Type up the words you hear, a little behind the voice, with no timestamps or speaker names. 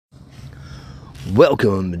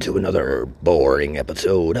Welcome to another boring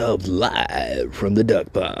episode of Live from the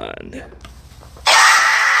Duck Pond.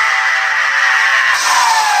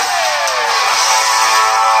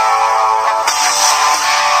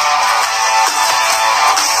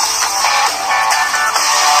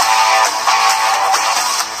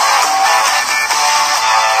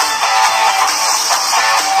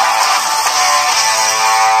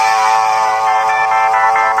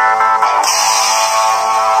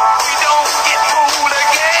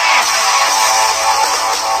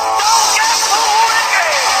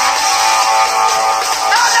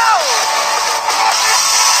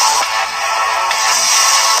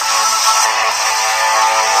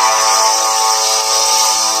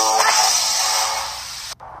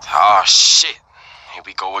 Oh shit, here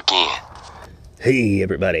we go again. Hey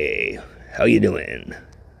everybody, how you doing?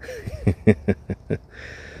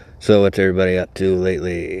 So what's everybody up to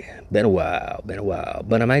lately? Been a while,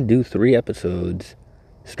 but I might do 3 episodes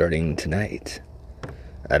starting tonight.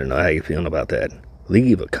 I don't know how you're feeling about that.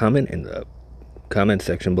 Leave a comment in the comment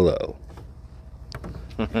section below.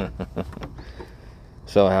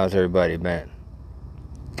 So how's everybody been?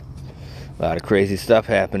 A lot of crazy stuff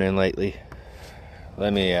happening lately.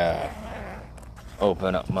 Let me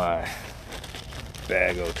open up my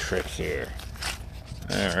bag of tricks here.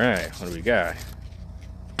 Alright, what do we got?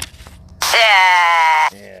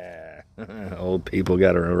 Yeah. Old people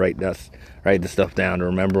gotta write the stuff down to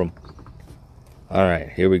remember them.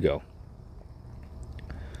 Alright, here we go.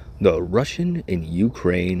 The Russian and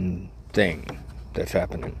Ukraine thing that's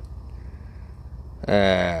happening.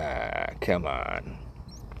 Come on.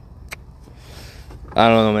 I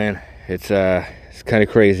don't know, man. It's kind of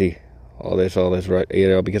crazy. All this,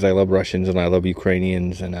 because I love Russians and I love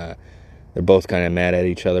Ukrainians, and they're both kind of mad at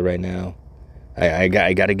each other right now. I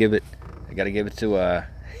gotta give it to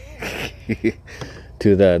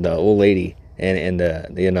to the old lady and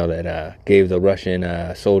that gave the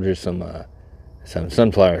Russian soldiers some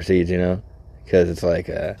sunflower seeds, because it's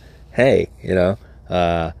like, hey,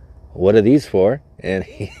 what are these for? And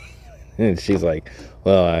and she's like,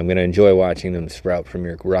 well, I'm going to enjoy watching them sprout from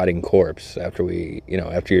your rotting corpse after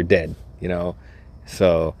you're dead,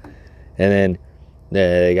 So, and then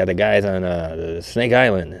they got the guys on the Snake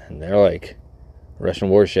Island, and they're like, Russian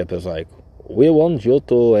warship is like, we want you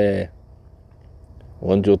to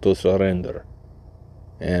surrender.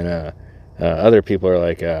 And other people are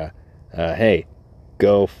like, hey,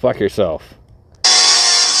 go fuck yourself.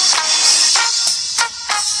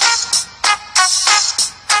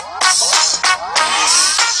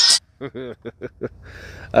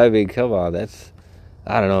 I mean, come on, I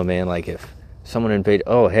don't know, man, like if someone invaded,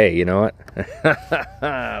 oh, hey, you know what?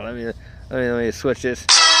 let me switch this.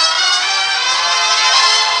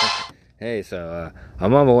 Hey, so,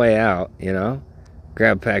 I'm on my way out,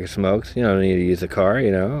 grab a pack of smokes, you don't need to use the car,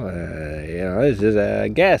 it's just,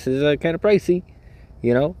 gas is kind of pricey,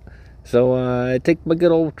 so, I take my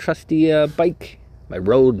good old trusty, bike, my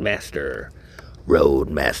Roadmaster.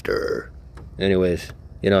 Anyways,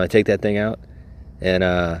 I take that thing out, and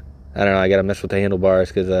I don't know, I gotta mess with the handlebars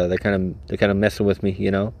because they're kind of messing with me,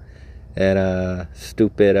 and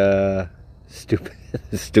stupid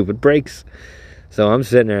brakes. So I'm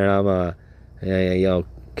sitting there and I'm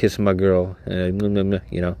kissing my girl,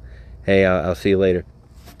 hey, I'll see you later.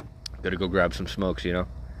 Gotta go grab some smokes,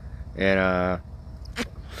 and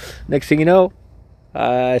next thing you know,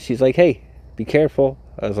 she's like, hey, be careful.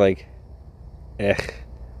 I was like, hey,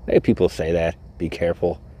 people say that. Be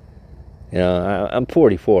careful. I'm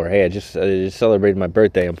 44. Hey, I just celebrated my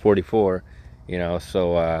birthday. I'm 44.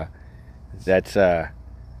 So that's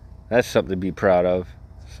something to be proud of.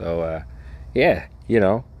 So yeah,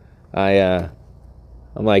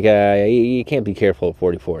 I'm like, you can't be careful at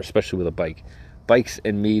 44, especially with a bike. Bikes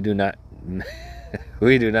and me do not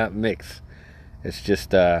we do not mix. It's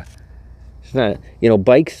just it's not,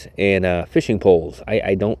 bikes and fishing poles.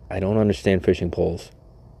 I don't understand fishing poles.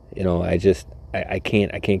 I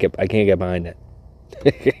can't get behind it.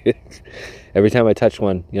 Every time I touch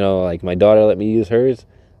one, like my daughter let me use hers,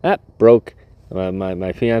 broke.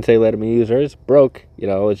 My fiance let me use hers, broke.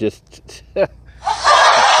 It's just no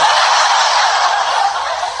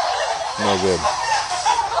good.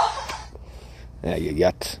 Yeah, you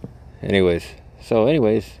yuts. Anyways,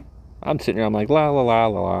 I'm sitting here, I'm like, la la la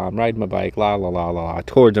la la, I'm riding my bike, la la la la la,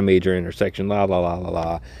 towards a major intersection, la la la la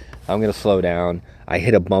la. I'm gonna slow down. I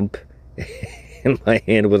hit a bump and my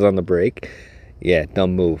hand was on the brake. Yeah,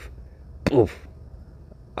 dumb move. Poof.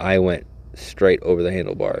 I went straight over the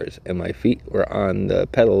handlebars and my feet were on the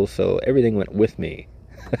pedals, so everything went with me.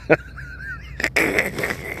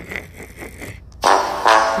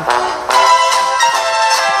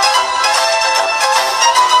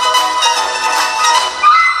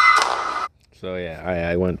 So yeah,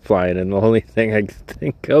 I went flying, and the only thing I could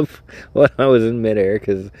think of when I was in midair,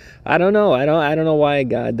 because I don't know, I don't know why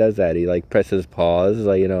God does that. He like presses pause,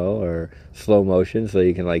 like, or slow motion, so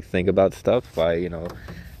you can like think about stuff. By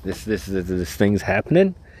this thing's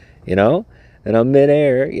happening, and I'm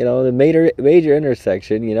midair, the major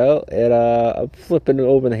intersection, and I'm flipping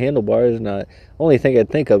over the handlebars, and the only thing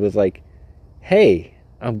I'd think of is like, hey,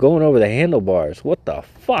 I'm going over the handlebars. What the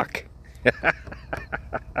fuck?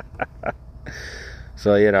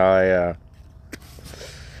 So I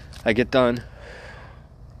get done.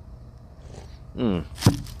 I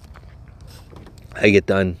get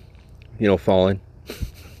done, falling.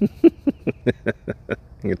 I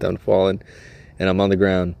get done falling, and I'm on the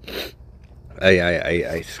ground.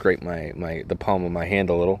 I scrape the palm of my hand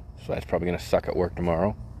a little, so that's probably gonna suck at work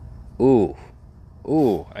tomorrow. Ooh,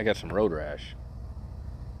 I got some road rash.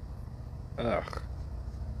 Ugh,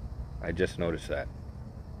 I just noticed that.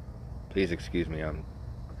 Please excuse me.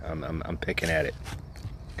 I'm picking at it.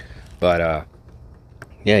 But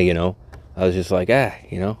yeah, I was just like, my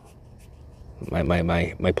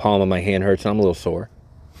palm of my hand hurts. I'm a little sore.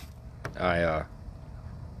 I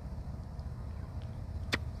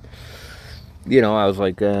was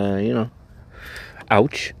like,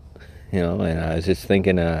 ouch, and I was just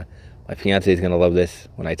thinking, my fiance is gonna love this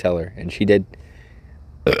when I tell her, and she did.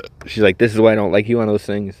 She's like, this is why I don't like you on those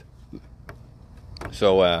things.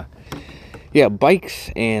 So, yeah, bikes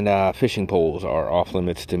and fishing poles are off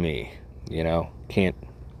limits to me. Can't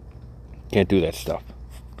do that stuff.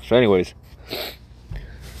 So, anyways,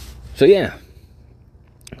 yeah,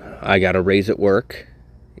 I got a raise at work,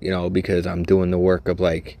 because I'm doing the work of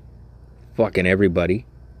like fucking everybody.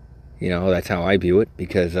 That's how I view it,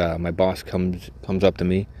 because my boss comes up to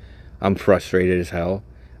me. I'm frustrated as hell.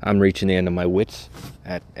 I'm reaching the end of my wits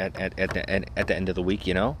at the end of the week,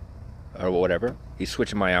 or whatever. He's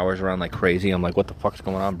switching my hours around like crazy. I'm like, what the fuck's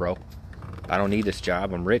going on, bro? I don't need this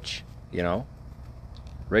job. I'm rich,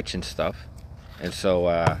 rich and stuff. And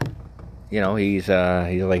so, he's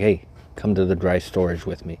like, hey, come to the dry storage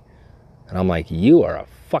with me. And I'm like, you are a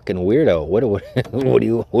fucking weirdo. What do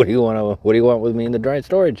you want with me in the dry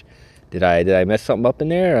storage? Did I mess something up in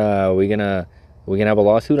there? Are we gonna have a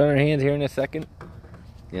lawsuit on our hands here in a second?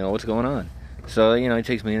 What's going on? So, he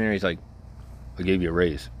takes me in there. He's like, I gave you a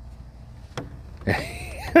raise.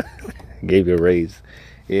 Gave you a raise,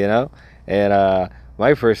 and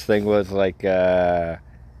my first thing was like, sorry,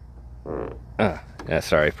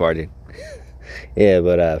 farting. Yeah,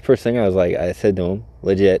 but first thing I said to him,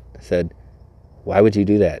 legit, I said, why would you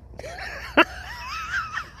do that?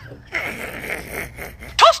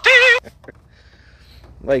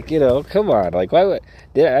 Like, come on. Like, why would...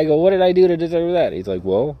 what did I do to deserve that? He's like,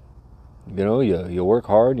 well, you work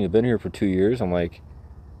hard and you've been here for 2 years. I'm like,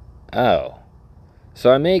 oh. So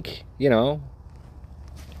I make, not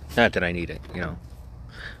that I need it,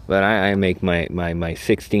 but I make my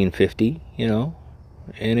 $16.50, and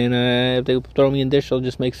then if they throw me in dish, I'll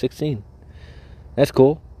just make 16. That's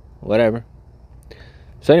cool. Whatever.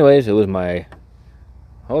 So anyways, it was my...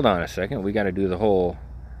 Hold on a second. We got to do the whole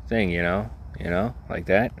thing, like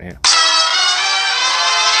that. Yeah.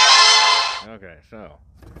 Okay, so,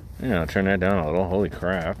 turn that down a little. Holy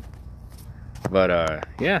crap. But,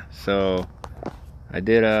 yeah, so I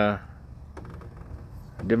did my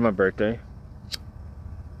birthday.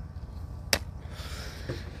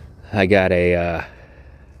 I got a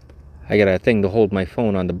thing to hold my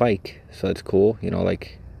phone on the bike, so it's cool, so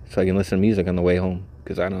I can listen to music on the way home,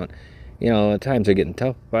 because I don't, times are getting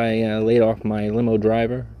tough. I laid off my limo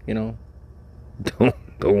driver, don't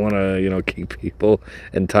want to, keep people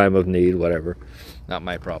in time of need, whatever. Not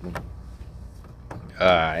my problem.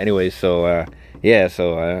 Anyways, so, yeah,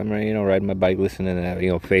 so I'm, riding my bike, listening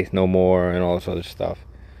to, Faith No More and all this other stuff.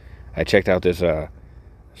 I checked out this,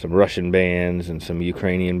 some Russian bands and some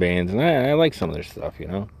Ukrainian bands, and I like some of their stuff,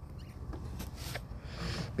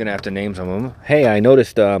 Gonna have to name some of them. Hey, I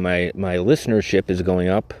noticed, my listenership is going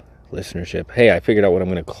up. Listenership. Hey, I figured out what I'm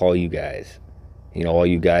gonna call you guys. All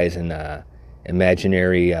you guys in,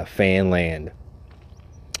 imaginary fan land.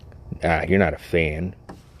 You're not a fan.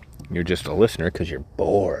 You're just a listener because you're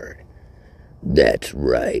bored. That's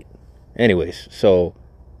right. Anyways, so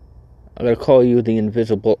I'm going to call you the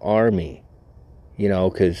Invisible Army.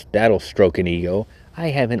 Because that'll stroke an ego. I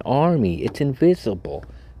have an army. It's invisible.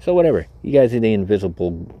 So whatever. You guys are the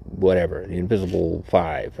invisible whatever. The invisible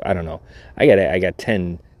 5. I don't know. I got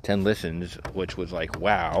 10 listens, which was like,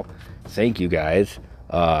 wow. Thank you guys.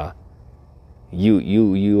 You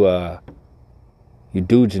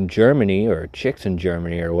dudes in Germany, or chicks in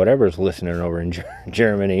Germany, or whatever's listening over in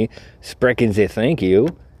Germany, sprechen Sie thank you,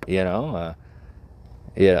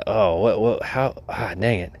 Yeah. Oh, what, how,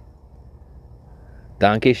 dang it.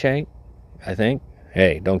 Donkey Shank, I think.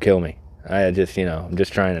 Hey, don't kill me. I just, I'm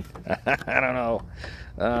just trying to, I don't know.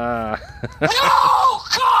 No,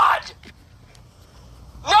 God!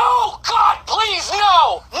 No, God, please,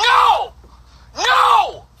 no! No!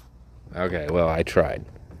 No! Okay, well, I tried.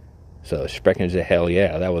 So, Sprechen Sie hell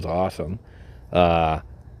yeah, that was awesome. I'll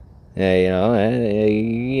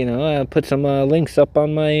put some links up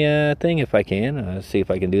on my thing if I can. See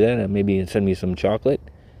if I can do that. Maybe send me some chocolate.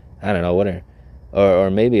 I don't know, whatever.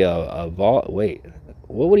 Or maybe a vault. Wait,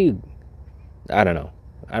 what do you... I don't know.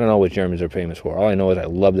 I don't know what Germans are famous for. All I know is I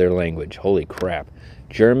love their language. Holy crap.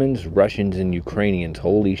 Germans, Russians, and Ukrainians.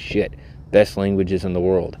 Holy shit. Best languages in the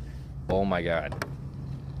world. Oh my God.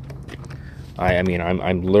 I mean,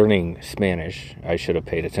 I'm learning Spanish. I should have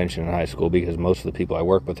paid attention in high school because most of the people I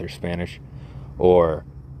work with are Spanish. Or,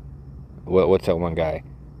 what's that one guy?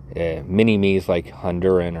 Mini-me's like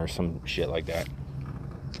Honduran or some shit like that.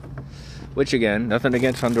 Which, again, nothing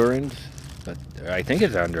against Hondurans. But I think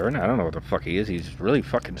it's Honduran. I don't know what the fuck he is. He's really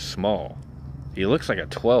fucking small. He looks like a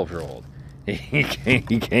 12-year-old. He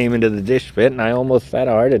came into the dish pit and I almost had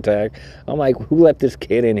a heart attack. I'm like, who let this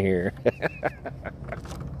kid in here?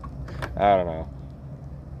 I don't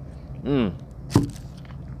know.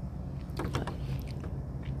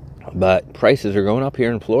 But prices are going up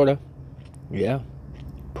here in Florida. Yeah.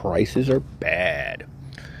 Prices are bad.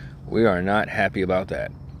 We are not happy about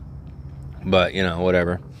that. But,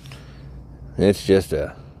 whatever. It's just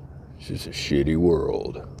a shitty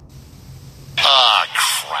world. Ah,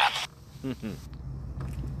 crap.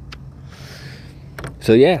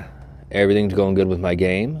 So, yeah. Everything's going good with my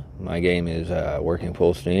game. My game is working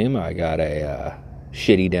full steam. I got a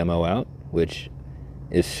shitty demo out, which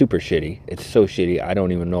is super shitty. It's so shitty, I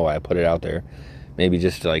don't even know why I put it out there. Maybe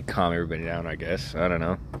just to, like, calm everybody down, I guess. I don't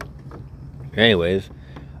know. Anyways,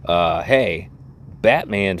 hey,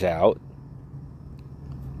 Batman's out.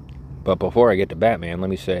 But before I get to Batman, let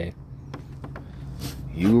me say,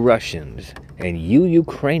 you Russians and you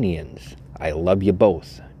Ukrainians, I love you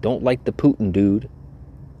both. Don't like the Putin dude,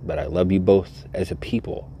 but I love you both as a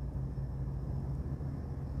people.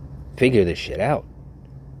 Figure this shit out.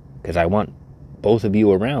 Because I want both of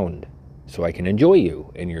you around so I can enjoy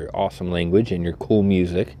you and your awesome language and your cool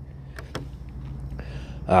music.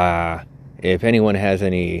 If anyone has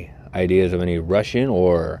any ideas of any Russian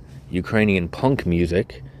or Ukrainian punk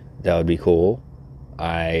music, that would be cool.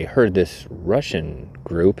 I heard this Russian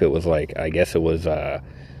group. It was like, I guess it was,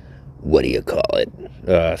 what do you call it?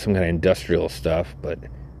 Some kind of industrial stuff, but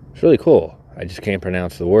it's really cool. I just can't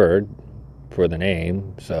pronounce the word for the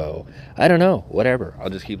name, so I don't know. Whatever. I'll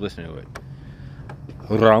just keep listening to it.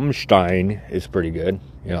 Rammstein is pretty good.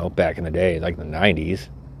 Back in the day, like the 90s.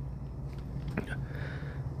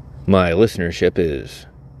 My listenership is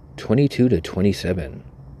 22 to 27.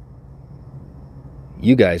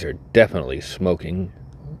 You guys are definitely smoking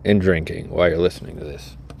and drinking while you're listening to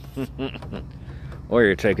this. Or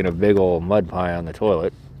you're taking a big old mud pie on the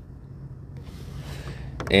toilet.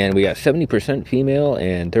 And we got 70% female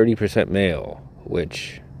and 30% male,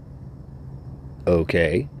 which,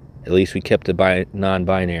 okay. At least we kept the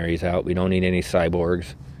non-binaries out. We don't need any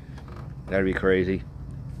cyborgs. That'd be crazy.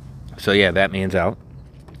 So yeah, Batman's out.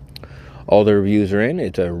 All the reviews are in.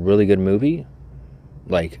 It's a really good movie.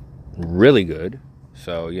 Like, really good.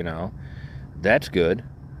 So, that's good.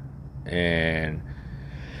 And,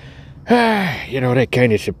 that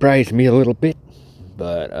kind of surprised me a little bit.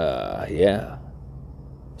 But, yeah.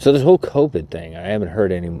 So this whole COVID thing, I haven't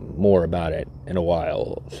heard any more about it in a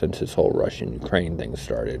while since this whole Russian-Ukraine thing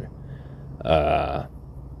started.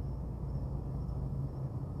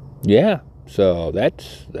 Yeah, so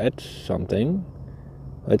that's something.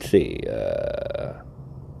 Let's see.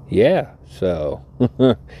 Yeah, so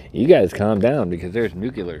you guys calm down because there's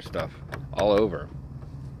nuclear stuff all over.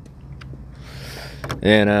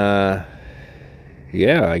 And,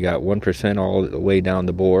 yeah, I got 1% all the way down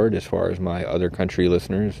the board as far as my other country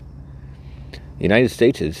listeners. The United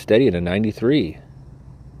States is steady at a 93,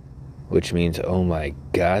 which means, oh my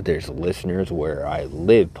God, there's listeners where I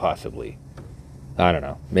live, possibly. I don't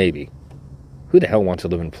know, maybe. Who the hell wants to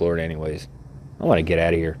live in Florida anyways? I want to get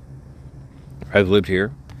out of here. I've lived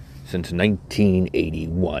here since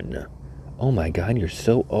 1981. Oh my God, you're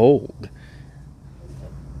so old.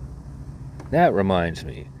 That reminds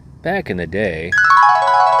me, back in the day...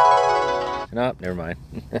 No, never mind.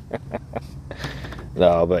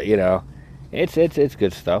 No, but it's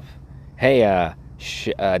good stuff. Hey,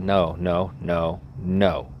 no. No,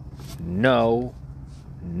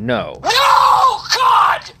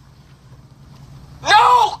 God!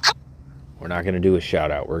 No! We're not going to do a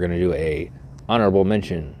shout out. We're going to do a honorable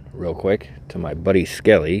mention, real quick, to my buddy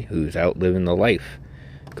Skelly, who's out living the life,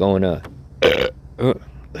 going to,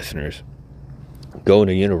 listeners, going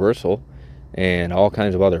to Universal and all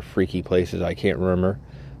kinds of other freaky places I can't remember.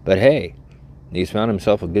 But hey, he's found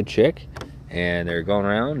himself a good chick, and they're going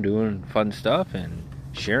around doing fun stuff and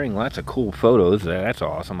sharing lots of cool photos. That's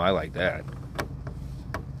awesome. I like that.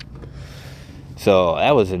 So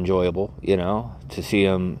that was enjoyable, to see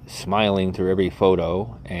him smiling through every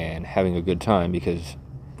photo and having a good time, because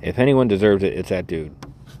if anyone deserves it, it's that dude.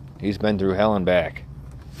 He's been through hell and back.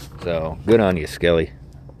 So good on you, Skelly.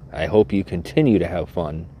 I hope you continue to have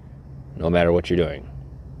fun no matter what you're doing.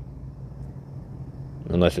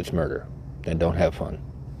 Unless it's murder. Then don't have fun.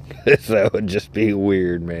 That would just be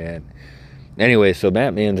weird, man. Anyway, so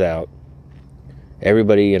Batman's out.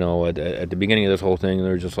 Everybody, at the beginning of this whole thing,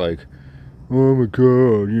 they're just like, oh my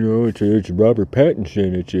God, it's Robert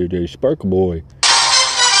Pattinson, it's a Sparkle Boy.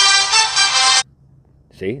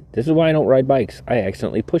 See, this is why I don't ride bikes. I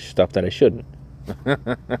accidentally push stuff that I shouldn't.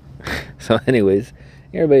 So anyways,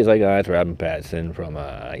 everybody's like, oh, it's Robert Pattinson from,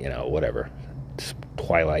 whatever, it's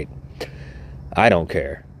Twilight. I don't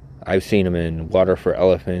care. I've seen him in Water for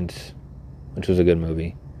Elephants, which was a good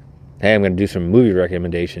movie. Hey, I'm going to do some movie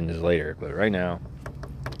recommendations later, but right now,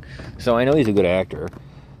 so I know he's a good actor.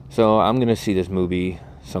 So I'm going to see this movie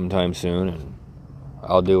sometime soon, and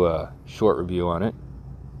I'll do a short review on it.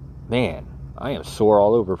 Man, I am sore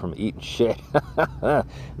all over from eating shit.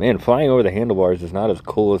 Man, flying over the handlebars is not as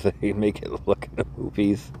cool as they make it look in the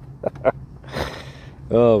movies.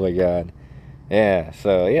 Oh my God. Yeah,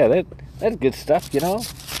 so yeah, that's good stuff,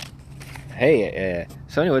 Hey,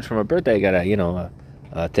 so anyways, for my birthday, I got a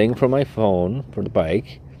thing for my phone for the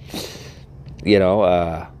bike.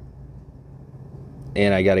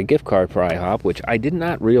 And I got a gift card for IHOP, which I did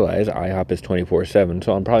not realize IHOP is 24/7,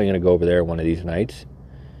 so I'm probably going to go over there one of these nights.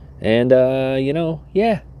 And,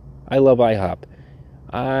 yeah, I love IHOP.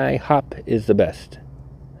 IHOP is the best.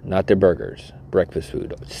 Not their burgers. Breakfast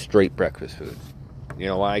food. Straight breakfast food. You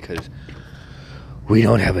know why? Because we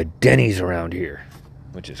don't have a Denny's around here,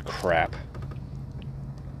 which is crap.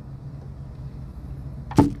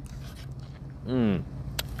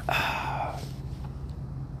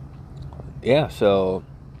 Yeah, so,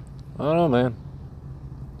 I don't know, man.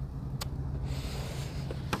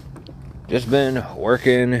 Just been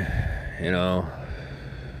working,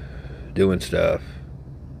 doing stuff.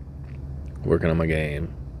 Working on my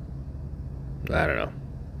game. I don't know.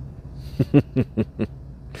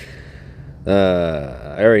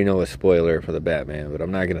 I already know a spoiler for the Batman, but I'm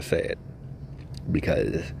not going to say it,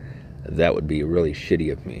 because that would be really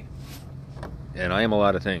shitty of me. And I am a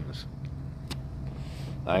lot of things.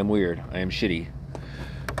 I am weird. I am shitty.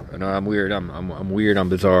 No, I'm weird. I'm weird. I'm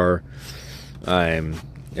bizarre. I'm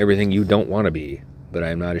everything you don't want to be, but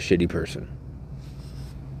I'm not a shitty person.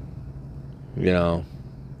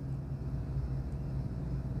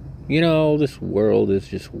 This world is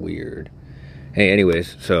just weird. Hey,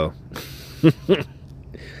 anyways, so let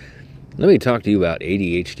me talk to you about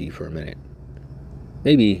ADHD for a minute.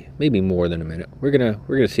 Maybe more than a minute. We're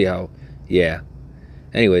gonna see how. Yeah.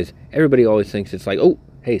 Anyways, everybody always thinks it's like, oh,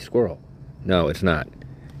 hey, squirrel. No, it's not.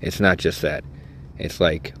 It's not just that. It's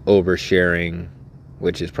like oversharing,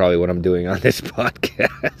 which is probably what I'm doing on this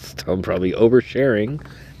podcast. I'm probably oversharing,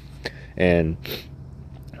 and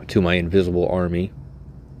to my invisible army.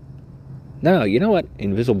 No, you know what?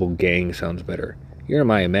 Invisible gang sounds better. You're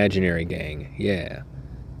my imaginary gang. Yeah.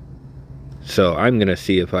 So I'm going to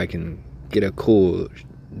see if I can get a cool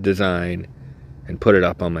design and put it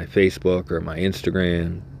up on my Facebook or my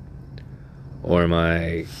Instagram or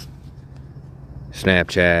my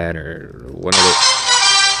Snapchat or one of the...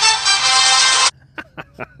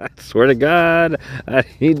 I swear to God, I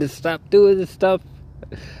need to stop doing this stuff.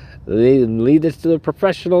 Leave this to the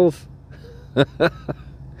professionals. But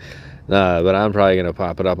I'm probably going to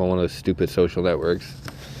pop it up on one of those stupid social networks.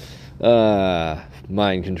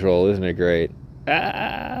 Mind control, isn't it great?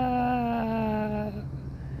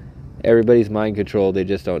 Everybody's mind controlled, they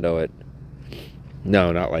just don't know it.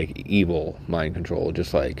 No, not like evil mind control,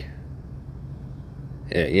 just like,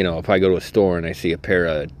 if I go to a store and I see a pair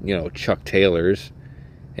of, Chuck Taylors,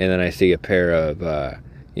 and then I see a pair of,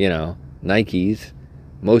 Nikes,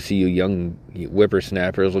 most of you young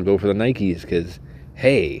whippersnappers will go for the Nikes because,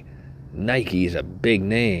 hey, Nike's a big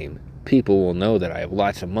name. People will know that I have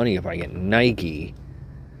lots of money if I get Nike,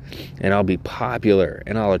 and I'll be popular,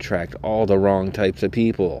 and I'll attract all the wrong types of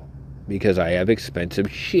people because I have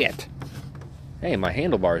expensive shit. Hey, my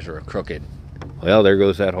handlebars are crooked. Well, there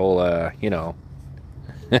goes that whole, that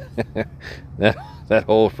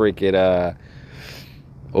whole freaking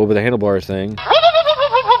over the handlebars thing.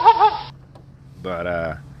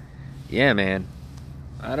 But, yeah, man.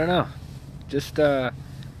 I don't know. Just, I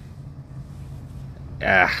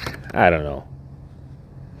don't know.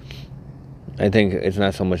 I think it's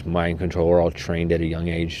not so much mind control. We're all trained at a young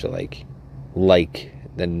age to, like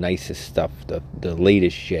the nicest stuff, the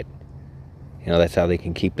latest shit. You know, that's how they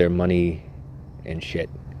can keep their money and shit.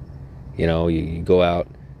 You know, you go out.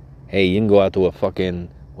 Hey, you can go out to a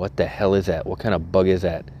fucking... What the hell is that? What kind of bug is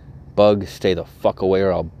that? Bug, stay the fuck away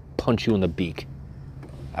or I'll punch you in the beak.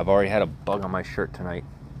 I've already had a bug on my shirt tonight.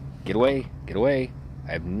 Get away. Get away.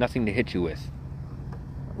 I have nothing to hit you with.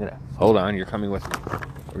 Hold on, you're coming with me.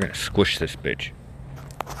 We're gonna squish this bitch.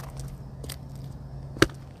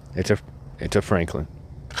 It's a Franklin.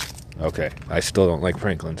 Okay, I still don't like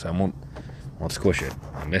Franklin, so I won't squish it.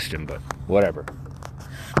 I missed him, but whatever.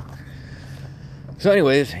 So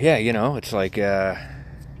anyways, yeah, you know, it's like, I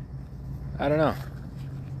don't know.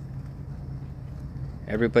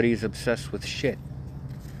 Everybody's obsessed with shit.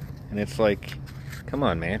 And it's like, come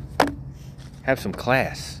on, man. Have some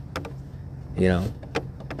class. You know?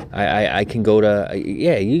 I can go to,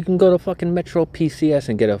 you can go to fucking Metro PCS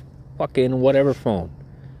and get a fucking whatever phone.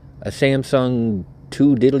 A Samsung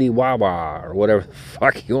 2 diddly wah or whatever the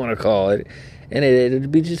fuck you want to call it. And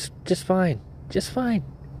it'd be just fine. Just fine.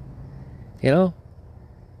 You know?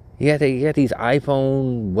 You got these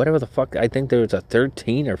iPhone, whatever the fuck. I think there's a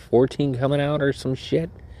 13 or 14 coming out or some shit.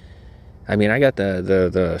 I mean, I got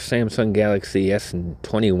the Samsung Galaxy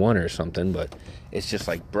S21 or something, but it's just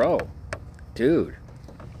like, bro, dude.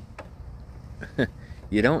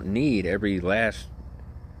 You don't need every last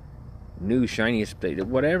new shiniest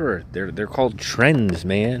whatever. They're called trends,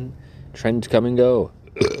 man. Trends come and go.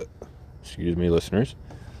 Excuse me, listeners.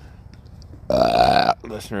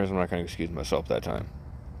 Listeners, I'm not going to excuse myself that time.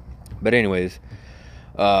 But anyways,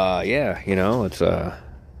 yeah, you know, it's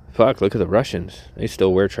fuck, look at the Russians. They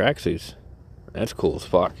still wear tracksuits. That's cool as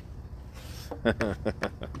fuck.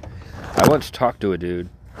 I once talked to a dude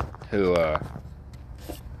who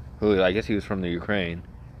I guess he was from the Ukraine.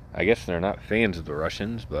 I guess they're not fans of the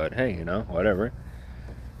Russians, but hey, you know, whatever.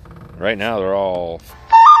 Right now they're all...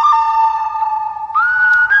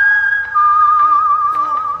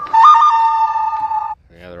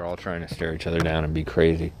 Yeah, they're all trying to stare each other down and be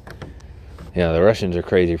crazy. Yeah, the Russians are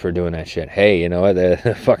crazy for doing that shit. Hey, you know what?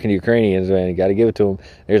 The fucking Ukrainians, man, you gotta give it to them.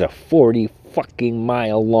 There's a 40 fucking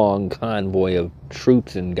mile long convoy of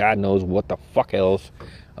troops and God knows what the fuck else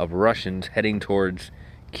of Russians heading towards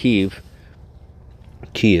Kiev.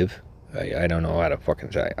 I don't know how to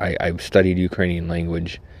fucking say. I've studied Ukrainian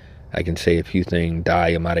language. I can say a few things. Da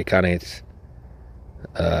Amerikanets.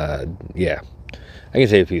 Yeah. I can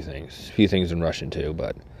say a few things. A few things in Russian too,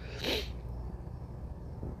 but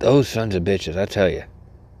those sons of bitches, I tell you.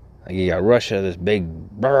 You got Russia, this big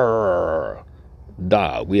brrr,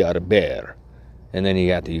 da, we are a bear. And then you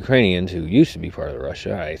got the Ukrainians who used to be part of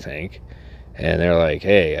Russia, I think. And they're like,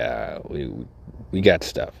 hey, we got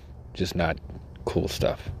stuff. Just not cool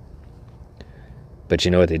stuff. But you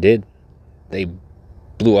know what they did? They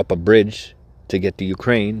blew up a bridge to get to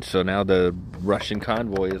Ukraine, so now the Russian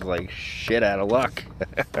convoy is like shit out of luck.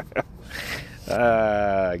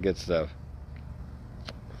 Good stuff.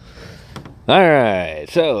 Alright,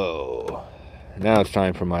 so now it's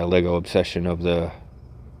time for my Lego obsession of the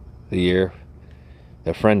year.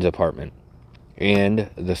 The Friends apartment and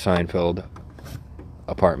the Seinfeld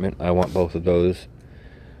apartment. I want both of those.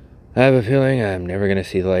 I have a feeling I'm never going to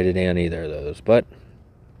see the light of day on either of those, but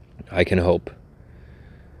I can hope.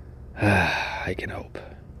 I can hope.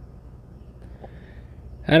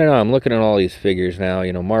 I don't know, I'm looking at all these figures now.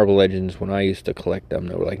 You know, Marvel Legends, when I used to collect them,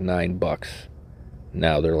 they were like $9.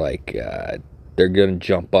 Now they're like, they're going to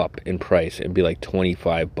jump up in price and be like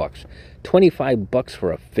 $25. $25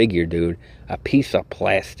 for a figure, dude. A piece of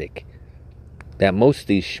plastic that most of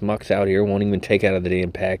these schmucks out here won't even take out of the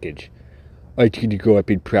damn package. It's going to go up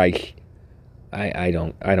in price. I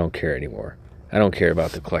don't care anymore. I don't care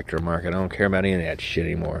about the collector market. I don't care about any of that shit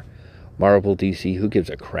anymore. Marvel, DC, who gives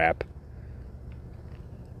a crap?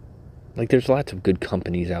 Like, there's lots of good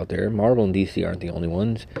companies out there. Marvel and DC aren't the only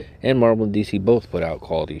ones. And Marvel and DC both put out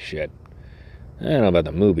quality shit. I don't know about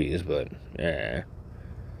the movies, but yeah.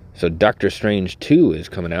 So Doctor Strange 2 is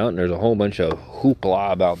coming out, and there's a whole bunch of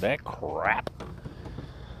hoopla about that crap.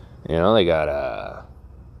 You know, they got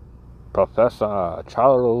Professor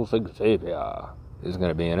Charles Xavier is going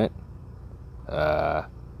to be in it.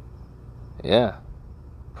 Yeah.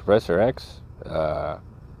 Professor X,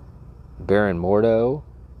 Baron Mordo,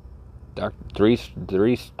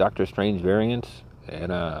 three Doctor Strange variants,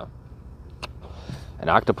 and an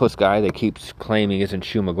octopus guy that keeps claiming isn't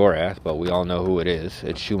Shumagorath, but we all know who it is.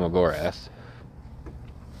 It's Shumagorath.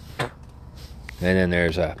 And then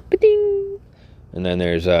there's ding. And then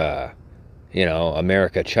there's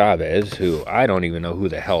America Chavez, who I don't even know who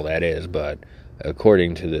the hell that is, but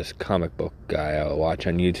according to this comic book guy I watch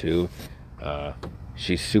on YouTube,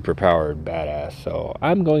 she's super powered badass, so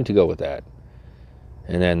I'm going to go with that.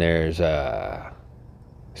 And then there's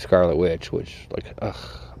Scarlet Witch, which, like,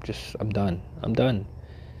 I'm done.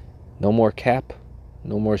 No more Cap,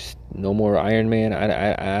 no more Iron Man.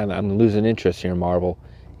 I'm losing interest here, Marvel.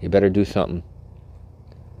 You better do something.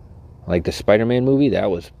 Like the Spider-Man movie, that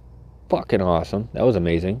was fucking awesome. That was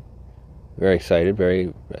amazing. Very excited.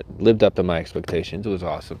 Very lived up to my expectations. It was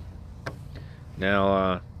awesome.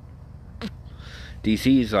 Now,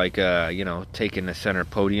 DC's like, taking the center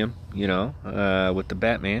podium, with the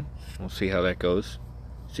Batman. We'll see how that goes.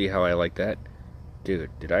 See how I like that. Dude,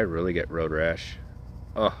 did I really get road rash?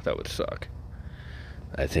 Oh, that would suck.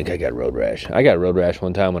 I think I got road rash. I got road rash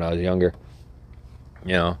one time when I was younger.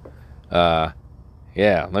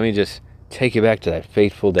 Yeah, let me just take you back to that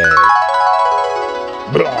fateful day.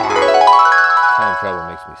 Time travel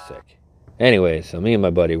makes me sick. Anyway, so me and my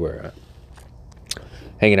buddy were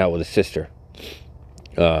hanging out with his sister,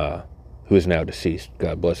 who is now deceased.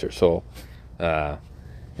 God bless her soul. And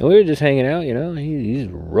we were just hanging out, He's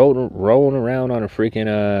rolling around on a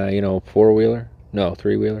freaking, four-wheeler. No,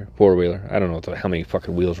 three-wheeler? Four-wheeler. I don't know how many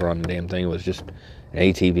fucking wheels were on the damn thing. It was just an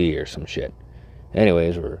ATV or some shit.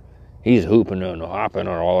 Anyways, he's hooping and hopping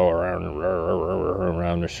all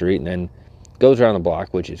around the street, and then goes around the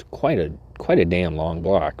block, which is quite a damn long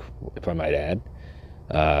block, if I might add.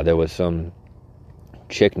 There was some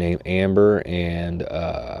chick named Amber and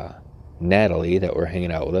Natalie that were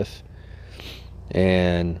hanging out with us,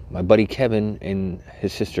 and my buddy Kevin and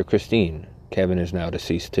his sister Christine. Kevin is now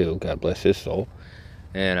deceased too, God bless his soul.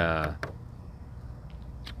 And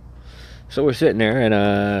so we're sitting there, and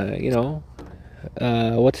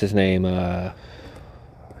what's his name?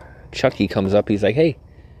 Chucky comes up. He's like, "Hey,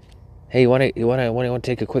 you want to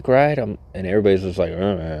take a quick ride?" And everybody's just like, "I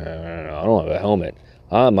don't have a helmet."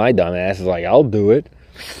 My dumb ass is like, "I'll do it,"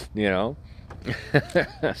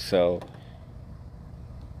 So,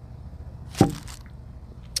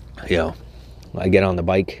 I get on the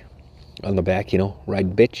bike, on the back,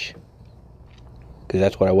 ride bitch, because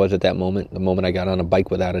that's what I was at that moment. The moment I got on a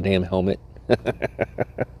bike without a damn helmet.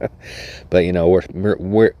 But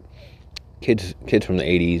we're kids from the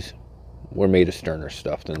 80s. We're made of sterner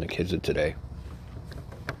stuff than the kids of today.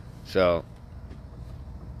 So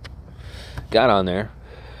got on there.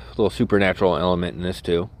 A little supernatural element in this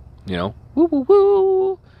too. Woo woo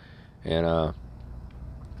woo. And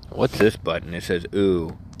what's this button? It says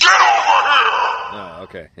ooh. Get over here! Oh,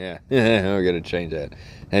 okay, yeah. We're gonna change that.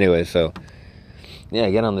 Anyway, so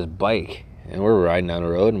I get on this bike. And we're riding down the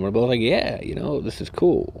road, and we're both like, yeah, this is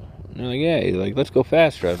cool. And they're like, yeah. He's like, let's go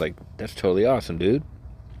faster. I was like, that's totally awesome, dude.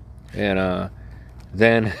 And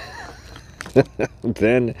then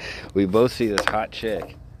we both see this hot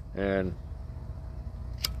chick. And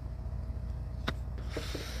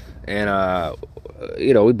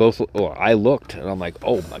we both, I looked, and I'm like,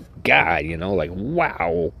 oh, my God, like,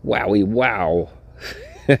 wow, wowie, wow.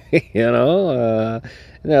 And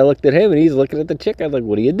I looked at him, and he's looking at the chick. I was like,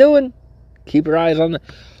 what are you doing? Keep your eyes on the...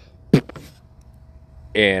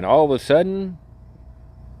 And all of a sudden,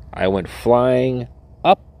 I went flying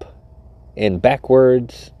up and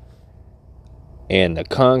backwards, and the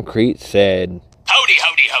concrete said, Howdy,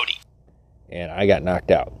 howdy, howdy. And I got knocked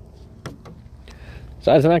out.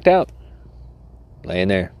 So I was knocked out. Laying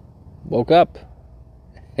there. Woke up.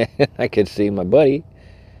 I could see my buddy.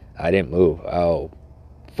 I didn't move. Oh,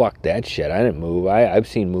 fuck that shit. I didn't move. I've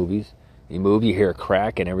seen movies. You move, you hear a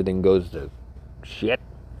crack, and everything goes to shit.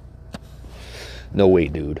 No way,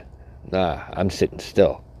 dude. Nah, I'm sitting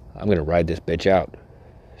still. I'm gonna ride this bitch out.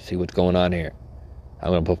 See what's going on here.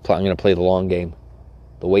 I'm gonna play the long game,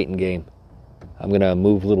 the waiting game. I'm gonna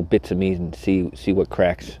move little bits of me and see what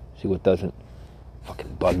cracks, see what doesn't.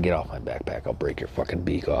 Fucking bug, get off my backpack. I'll break your fucking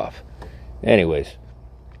beak off. Anyways,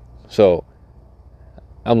 so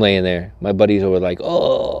I'm laying there. My buddies are like,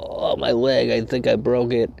 oh, my leg. I think I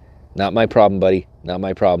broke it. Not my problem, buddy. Not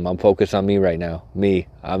my problem. I'm focused on me right now. Me.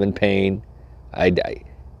 I'm in pain.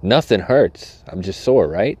 Nothing hurts. I'm just sore,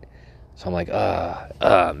 right? So I'm like,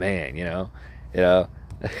 man,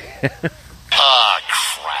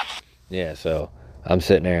 Crap. Yeah, so I'm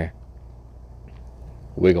sitting there.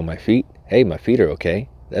 Wiggle my feet. Hey, my feet are okay.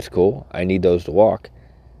 That's cool. I need those to walk.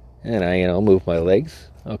 And I, move my legs.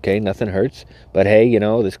 Okay, nothing hurts. But hey,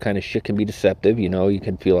 this kind of shit can be deceptive. You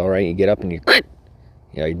can feel all right. You get up and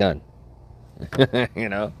you're done.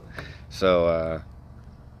 So,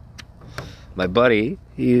 my buddy,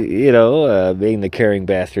 being the caring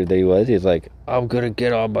bastard that he was, he's like, I'm going to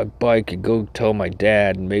get on my bike and go tell my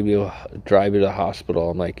dad and maybe he'll drive you to the hospital.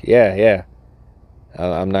 I'm like, yeah.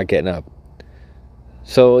 I'm not getting up.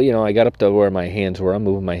 So, I got up to where my hands were. I'm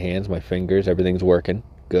moving my hands, my fingers, everything's working.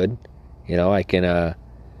 Good. I can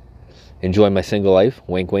enjoy my single life.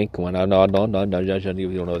 Wink, wink. No, you don't know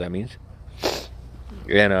what that means.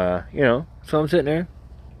 And, so I'm sitting there.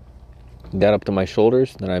 Got up to my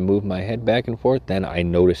shoulders. Then I moved my head back and forth. Then I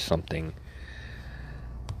noticed something.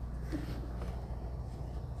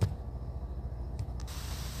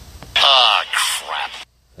 Ah, crap.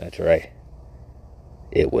 That's right.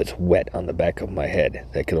 It was wet on the back of my head.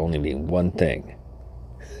 That could only mean one thing.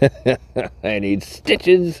 I need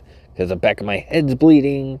stitches because the back of my head's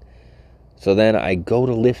bleeding. So then I go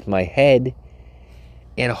to lift my head,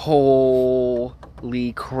 and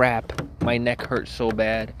holy crap, my neck hurt so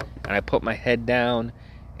bad. And I put my head down,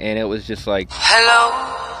 and it was just like, hello,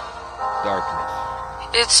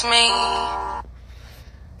 darkness. it's me.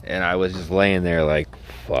 And I was just laying there like,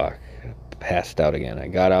 fuck, passed out again. I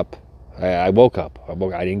got up. I woke up.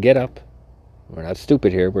 I didn't get up. We're not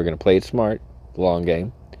stupid here. We're going to play it smart. Long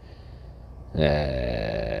game.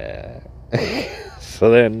 So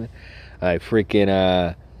then I was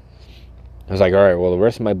like, all right, well, the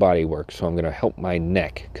rest of my body works, so I'm going to help my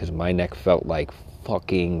neck, because my neck felt like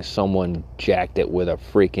fucking someone jacked it with a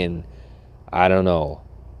freaking, I don't know,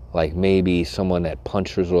 like maybe someone that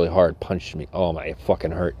punched us really hard punched me. Oh my, it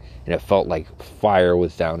fucking hurt. And it felt like fire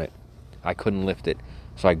was down it. I couldn't lift it.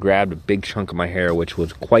 So I grabbed a big chunk of my hair, which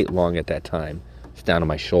was quite long at that time. It's down to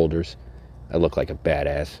my shoulders. I looked like a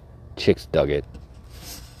badass. Chicks dug it.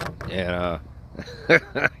 And,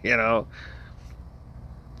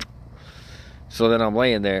 So then I'm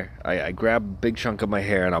laying there. I grab a big chunk of my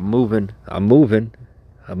hair, and I'm moving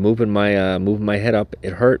my head up.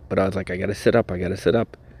 It hurt, but I was like, I gotta sit up.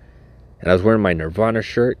 And I was wearing my Nirvana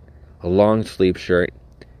shirt, a long sleeve shirt,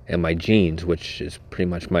 and my jeans, which is pretty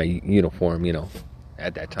much my uniform,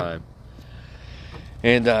 at that time.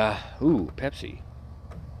 And, Pepsi.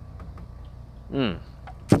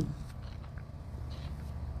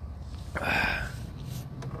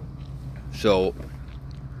 So,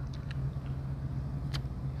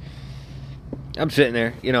 I'm sitting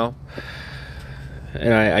there,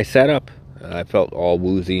 and I sat up. I felt all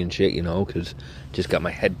woozy and shit, because just got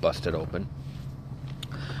my head busted open.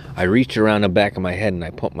 I reached around the back of my head and I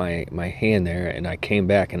put my hand there, and I came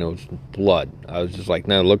back and it was blood. I was just like,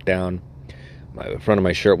 no, look down. The front of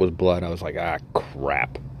my shirt was blood. I was like,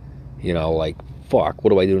 crap. Like, fuck, what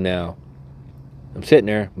do I do now? I'm sitting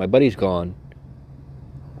there. My buddy's gone.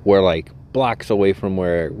 We're like blocks away from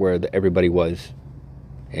where everybody was.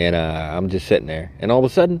 And I'm just sitting there. And all of a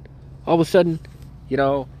sudden,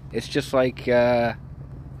 it's just like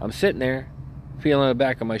I'm sitting there, feeling the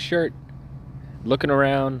back of my shirt, looking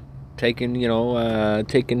around,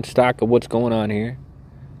 taking stock of what's going on here.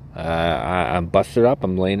 I'm busted up.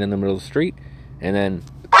 I'm laying in the middle of the street. And then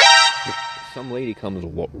some lady comes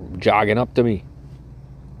jogging up to me.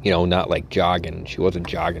 Not like jogging. She wasn't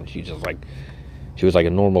jogging. She was like a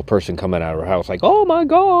normal person coming out of her house. Like, oh my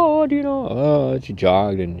God, she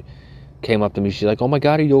jogged and came up to me. She's like, oh my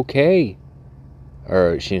God, are you okay?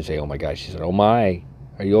 Or she didn't say, oh my God. She said, oh my,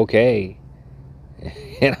 are you okay?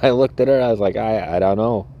 And I looked at her. I was like, I don't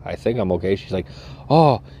know. I think I'm okay. She's like,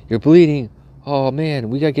 oh, you're bleeding. Oh, man,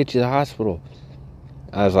 we got to get you to the hospital.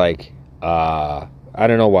 I was like, I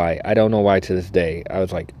don't know why. I don't know why to this day. I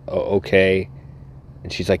was like, oh, okay.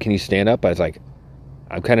 And she's like, can you stand up? I was like,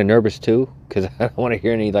 I'm kind of nervous, too, because I don't want to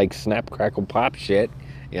hear any, like, snap, crackle, pop shit,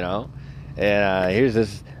 And here's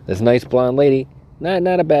this nice blonde lady.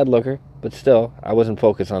 Not a bad looker, but still, I wasn't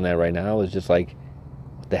focused on that right now. I was just like,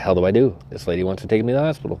 what the hell do I do? This lady wants to take me to the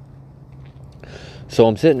hospital. So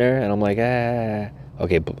I'm sitting there, and I'm like, okay,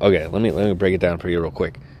 let me break it down for you real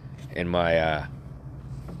quick. And my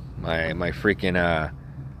freaking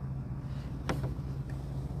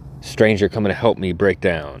stranger coming to help me break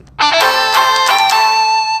down.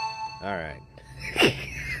 All right.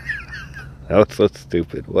 That was so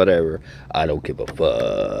stupid. Whatever. I don't give a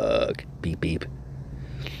fuck. Beep beep.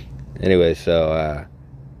 Anyway, so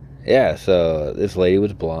so this lady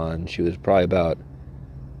was blonde. She was probably about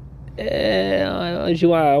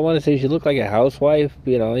I want to say she looked like a housewife.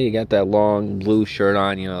 You got that long blue shirt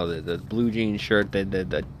on, the blue jean shirt that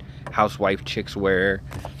the housewife chicks wear.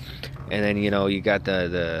 And then, you got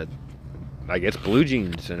the I guess blue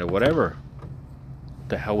jeans and whatever. What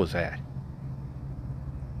the hell was that?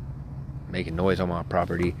 Making noise on my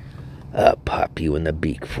property. I'll pop you in the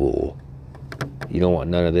beak, fool. You don't want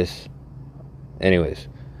none of this. Anyways,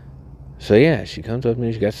 So yeah, she comes up to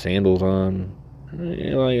me. She got sandals on.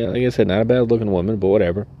 You know, like I said, not a bad looking woman, but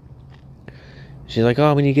whatever. She's like,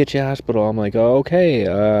 oh, we need to get you to the hospital. I'm like, oh,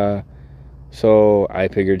 okay. So I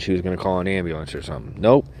figured she was going to call an ambulance or something.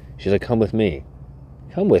 Nope. She's like, come with me.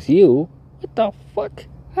 Come with you? What the fuck?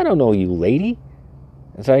 I don't know you, lady.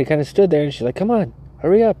 And so I kind of stood there, and she's like, come on,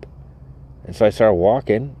 hurry up. And so I started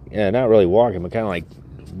walking. Yeah, not really walking, but kind of like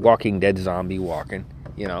Walking Dead zombie walking,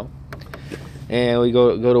 you know. And we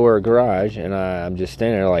go to her garage, and I'm just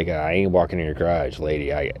standing there like, I ain't walking in your garage,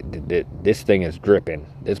 lady. This thing is dripping.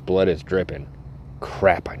 This blood is dripping.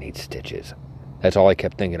 Crap, I need stitches. That's all I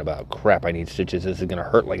kept thinking about. Crap, I need stitches. This is going to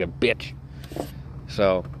hurt like a bitch.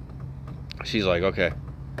 So she's like, okay,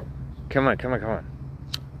 come on.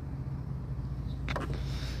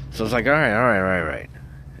 So it's like, all right.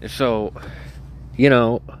 So, you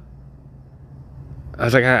know, I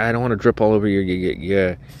was like, I don't want to drip all over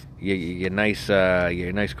your nice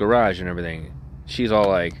garage and everything. She's all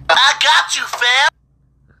like, I got you, fam.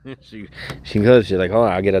 she goes, she's like, hold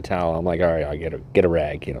on, I'll get a towel. I'm like, all right, I'll get a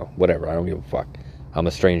rag, you know, whatever. I don't give a fuck. I'm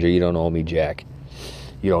a stranger. You don't know me, Jack.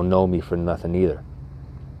 You don't know me for nothing either.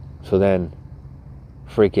 So then,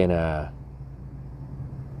 freaking,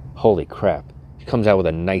 holy crap. She comes out with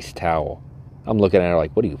a nice towel. I'm looking at her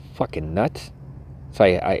like, what are you, fucking nuts?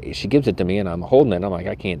 So she gives it to me, and I'm holding it. I'm like,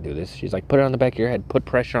 I can't do this. She's like, put it on the back of your head. Put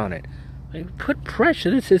pressure on it. Like, put pressure?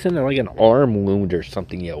 This isn't like an arm wound or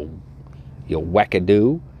something, you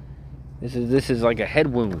wackadoo. This is like a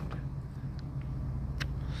head wound.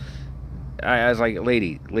 I was like,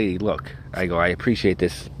 lady, look. I go, I appreciate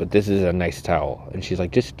this, but this is a nice towel. And she's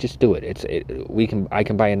like, just do it. I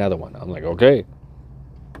can buy another one. I'm like, okay.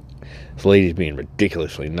 This lady's being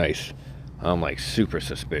ridiculously nice. I'm like super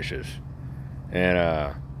suspicious.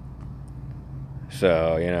 And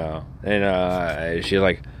so, you know, and she's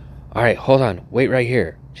like, all right, hold on, wait right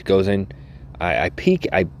here. She goes in. I peeked.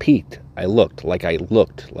 I looked. Like I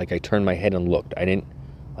turned my head and looked. I didn't,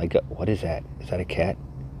 like, what is that? Is that a cat?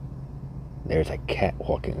 There's a cat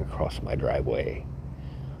walking across my driveway.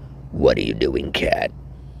 What are you doing, cat?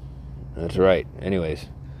 That's right. Anyways,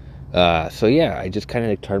 so yeah, I just kind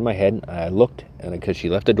of turned my head and I looked, and because she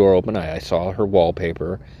left the door open, I saw her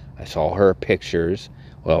wallpaper. I saw her pictures.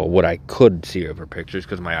 Well, what I could see of her pictures,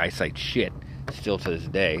 because my eyesight's shit still to this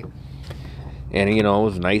day. And, you know, it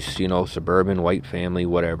was nice, you know, suburban, white family,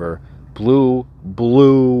 whatever. Blue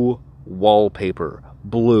wallpaper.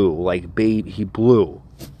 Blue, like baby blue.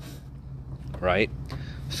 Right?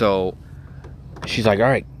 So, she's like, all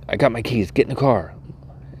right, I got my keys. Get in the car.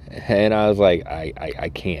 And I was like,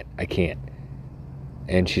 I can't.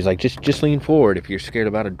 And she's like, just lean forward if you're scared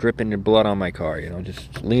about it dripping your blood on my car. You know,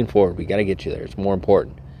 just lean forward. We got to get you there. It's more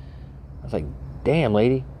important. I was like, damn,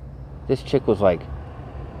 lady. This chick was like,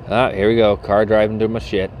 here we go. Car driving through my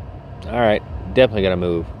shit. All right. Definitely got to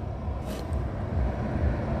move.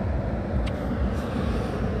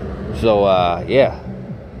 So, yeah.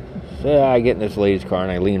 So I get in this lady's car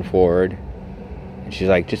and I lean forward. And she's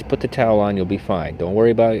like, just put the towel on. You'll be fine. Don't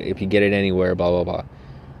worry about it if you get it anywhere, blah, blah, blah.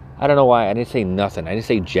 I don't know why. I didn't say nothing. I didn't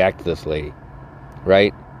say jack to this lady.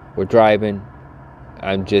 Right? We're driving.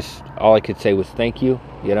 All I could say was thank you,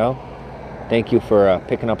 you know? Thank you for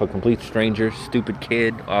picking up a complete stranger, stupid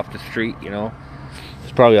kid off the street, you know?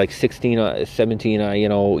 It's probably like 16, 17, you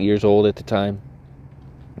know, years old at the time.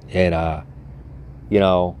 And, you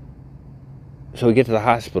know, so we get to the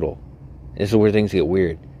hospital. This is where things get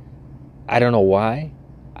weird. I don't know why.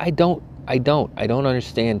 I don't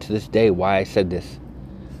understand to this day why I said this.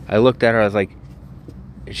 I looked at her, I was like,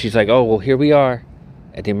 she's like, oh, well, here we are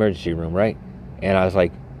at the emergency room, right? And I was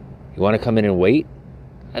like, you want to come in and wait?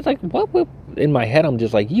 I was like, what? In my head, I'm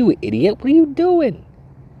just like, you idiot, what are you doing?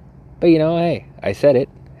 But, you know, hey, I said it,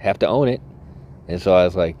 have to own it. And so I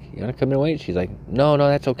was like, you want to come in and wait? She's like, no,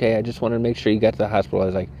 that's okay. I just wanted to make sure you got to the hospital. I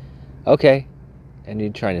was like, okay. And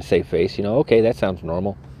you're trying to save face, you know, okay, that sounds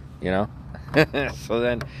normal, you know? So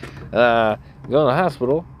then, go to the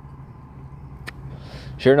hospital.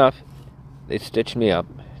 Sure enough, they stitched me up.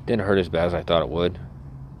 Didn't hurt as bad as I thought it would.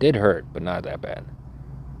 Did hurt, but not that bad.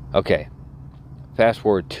 Okay. Fast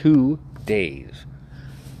forward 2 days.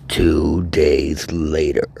 2 days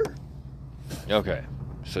later. Okay.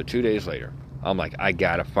 So 2 days later, I'm like, I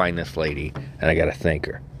gotta find this lady, and I gotta thank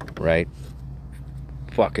her. Right?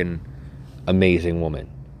 Fucking amazing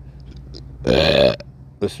woman.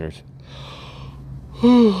 Listeners.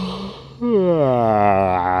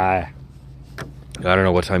 I don't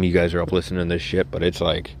know what time you guys are up listening to this shit, but it's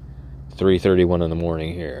like 3:31 in the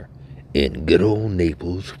morning here in good old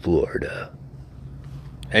Naples, Florida.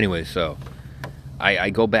 Anyway, so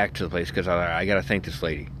I go back to the place because I got to thank this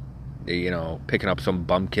lady. picking up some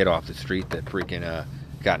bum kid off the street that freaking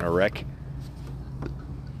got in a wreck.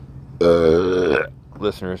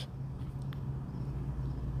 Listeners.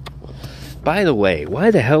 By the way, why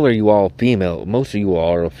the hell are you all female? Most of you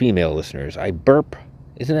all are female listeners. I burp.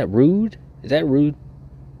 Isn't that rude? Is that rude?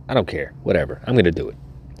 I don't care. Whatever. I'm going to do it.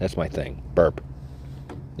 That's my thing. Burp.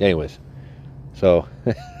 Anyways. So,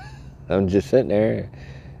 I'm just sitting there.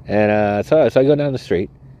 And so I go down the street.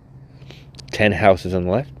 10 houses on the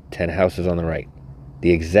left. 10 houses on the right. The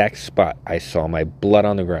exact spot I saw my blood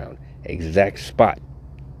on the ground. Exact spot.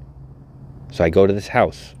 So I go to this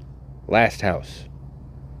house. Last house.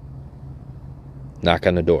 Knock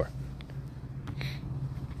on the door.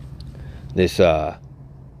 This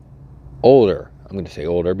older, I'm going to say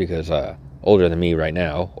older because older than me right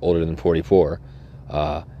now, older than 44,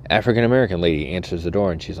 African American lady answers the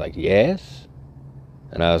door and she's like, yes?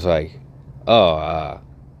 And I was like, oh,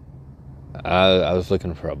 I was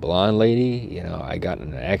looking for a blonde lady. I got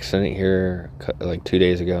in an accident here like 2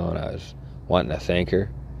 days ago and I was wanting to thank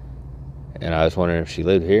her. And I was wondering if she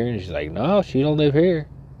lived here. And she's like, no, she don't live here.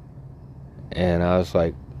 And I was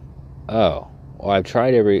like, oh, well, I've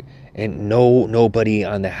tried and nobody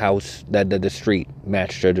on the house, the street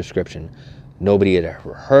matched her description. Nobody had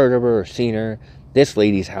ever heard of her or seen her. This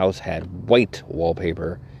lady's house had white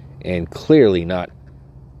wallpaper and clearly not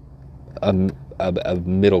a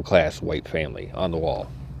middle-class white family on the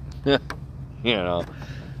wall. So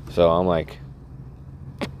I'm like,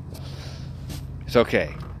 it's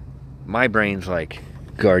okay. My brain's like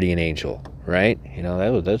guardian angel. Right?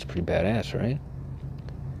 That's pretty badass, right?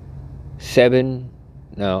 7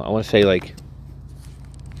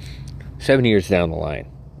 years down the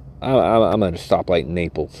line. I'm at a stoplight in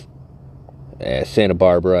Naples. Santa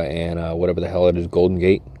Barbara and whatever the hell it is, Golden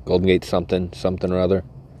Gate something or other.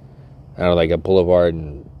 I don't know, like a boulevard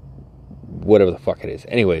and whatever the fuck it is.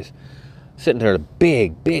 Anyways, sitting there at a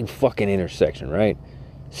big fucking intersection, right?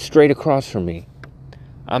 Straight across from me.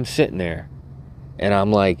 I'm sitting there and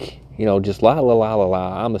I'm like, just la la la la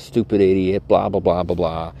la, I'm a stupid idiot, blah blah blah blah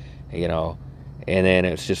blah, and then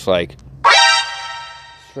it's just like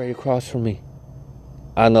straight across from me,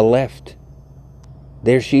 on the left,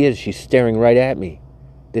 there she is, she's staring right at me,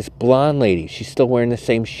 this blonde lady, she's still wearing the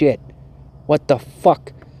same shit. What the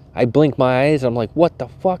fuck? I blink my eyes, I'm like, what the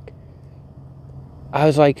fuck? I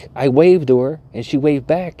was like, I waved to her, and she waved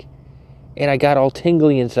back, and I got all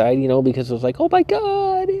tingly inside, because I was like, oh my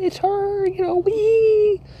god, it's her,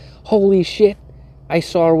 wee. Holy shit. I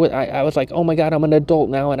saw her I was like, oh my god, I'm an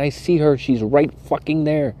adult now, and I see her, she's right fucking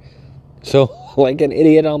there. So, like an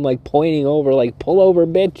idiot, I'm like pointing over, like, pull over,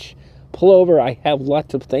 bitch. Pull over, I have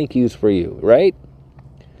lots of thank yous for you, right?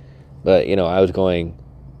 But, I was going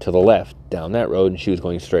to the left, down that road, and she was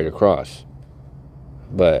going straight across.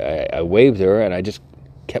 But I waved to her, and I just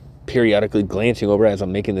kept periodically glancing over as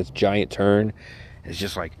I'm making this giant turn. It's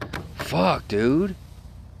just like, fuck, dude.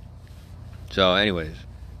 So, anyways,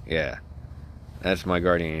 yeah, that's my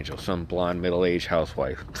guardian angel, some blonde middle-aged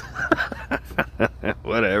housewife.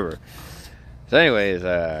 Whatever. So, anyways,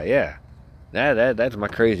 yeah, that's my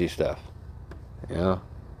crazy stuff.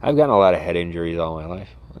 I've gotten a lot of head injuries all my life.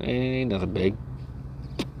 Ain't nothing big.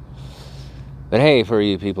 But hey, for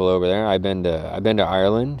you people over there, I've been to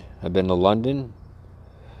Ireland. I've been to London.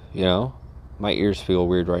 My ears feel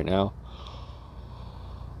weird right now.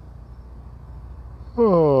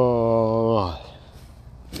 Oh.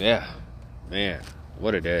 Yeah, man,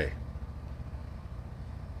 what a day.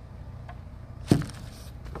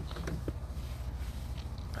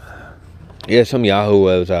 Yeah, some Yahoo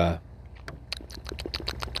was,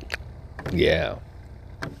 yeah.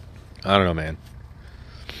 I don't know, man.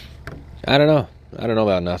 I don't know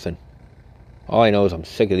about nothing. All I know is I'm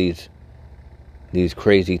sick of these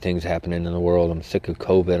crazy things happening in the world. I'm sick of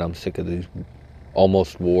COVID. I'm sick of these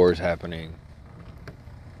almost wars happening.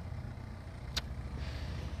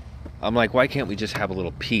 I'm like, why can't we just have a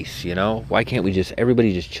little peace, Why can't we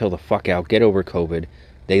everybody just chill the fuck out, get over COVID?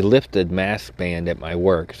 They lifted mask ban at my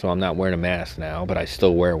work, so I'm not wearing a mask now, but I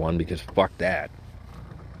still wear one because fuck that.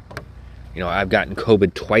 I've gotten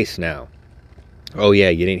COVID twice now. Oh yeah,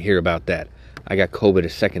 you didn't hear about that. I got COVID a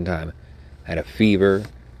second time. I had a fever.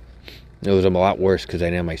 It was a lot worse because I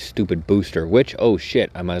didn't have my stupid booster, which, oh shit,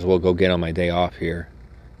 I might as well go get on my day off here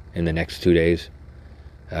in the next 2 days.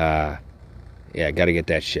 Yeah, I gotta get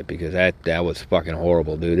that shit because that was fucking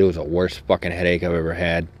horrible, dude. It was the worst fucking headache I've ever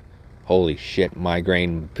had. Holy shit,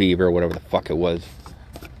 migraine, fever, whatever the fuck it was.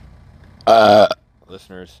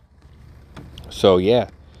 Listeners. So, yeah.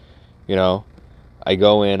 I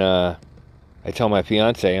go in, I tell my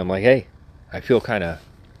fiance, I'm like, hey, I feel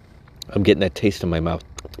I'm getting that taste in my mouth.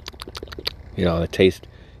 The taste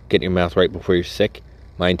get in your mouth right before you're sick.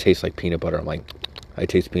 Mine tastes like peanut butter. I'm like, I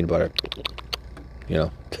taste peanut butter.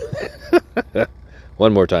 You know.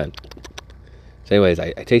 One more time. So anyways,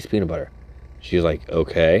 I taste peanut butter. She's like,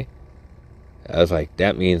 okay. I was like,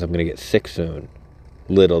 that means I'm going to get sick soon.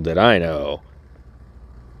 Little did I know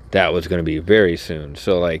that was going to be very soon.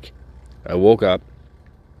 So, like, I woke up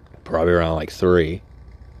probably around, like, 3.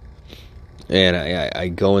 And I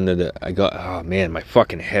go into oh, man, my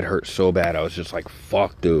fucking head hurt so bad. I was just like,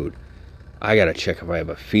 fuck, dude. I got to check if I have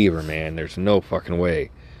a fever, man. There's no fucking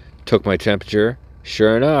way. Took my temperature.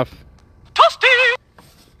 Sure enough. Toasty!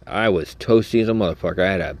 I was toasty as a motherfucker.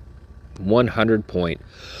 I had a 100 point.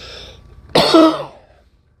 I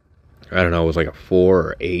don't know, it was like a 4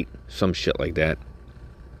 or 8, some shit like that.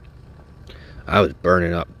 I was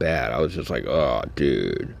burning up bad. I was just like, oh,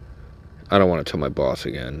 dude, I don't want to tell my boss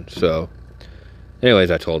again. So,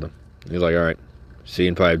 anyways, I told him. He was like, all right, see you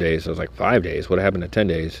in 5 days. I was like, 5 days? What happened to 10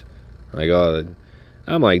 days?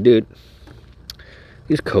 I'm like, dude,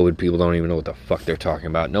 these COVID people don't even know what the fuck they're talking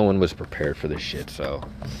about. No one was prepared for this shit, so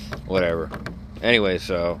whatever. Anyway,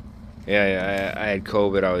 so... Yeah, I had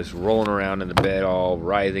COVID. I was rolling around in the bed, all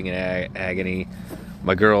writhing in agony.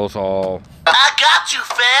 My girl's all... I got you,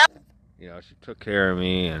 fam! You know, she took care of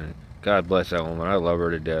me, and God bless that woman. I love her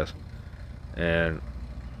to death. And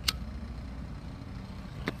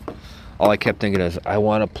all I kept thinking is, I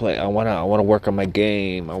want to play. I want to work on my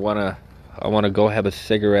game. I want to go have a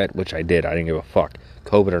cigarette, which I did. I didn't give a fuck.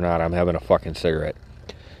 COVID or not, I'm having a fucking cigarette.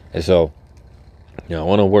 And so... You know, I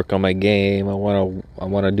want to work on my game. I want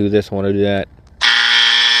to do this. I want to do that.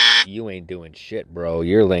 You ain't doing shit, bro.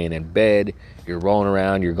 You're laying in bed. You're rolling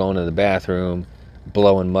around. You're going to the bathroom,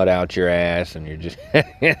 blowing mud out your ass, and you're just...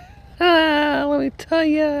 let me tell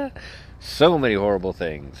you. So many horrible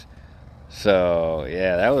things. So,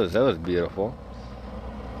 yeah, that was beautiful.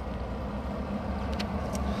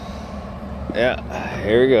 Yeah,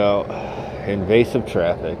 here we go. Invasive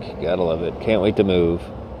traffic. Gotta love it. Can't wait to move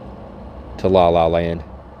to La La Land.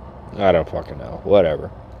 I don't fucking know. Whatever.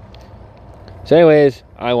 So anyways,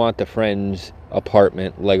 I want the Friends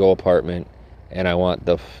apartment, Lego apartment, and I want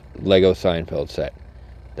the Lego Seinfeld set.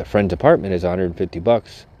 The Friends apartment is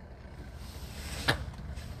 $150.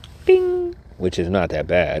 Bing! Which is not that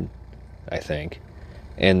bad, I think.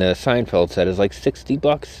 And the Seinfeld set is like $60.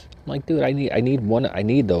 I'm like, dude, I need one. I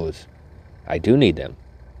need those. I do need them.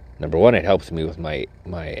 Number one, it helps me with my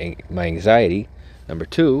anxiety. Number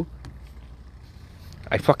two,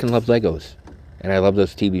 I fucking love Legos. And I love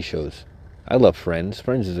those TV shows. I love Friends.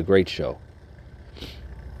 Friends is a great show.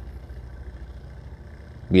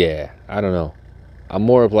 Yeah, I don't know. I'm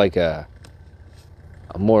more of like a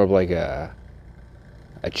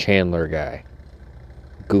Chandler guy.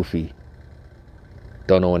 Goofy.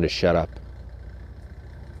 Don't know when to shut up.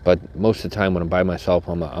 But most of the time when I'm by myself,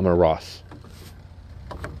 I'm a Ross.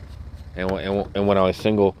 And when I was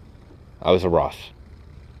single, I was a Ross.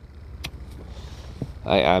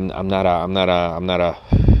 I'm not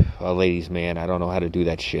a ladies' man. I don't know how to do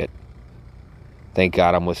that shit. Thank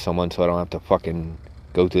God I'm with someone so I don't have to fucking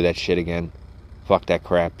go through that shit again. Fuck that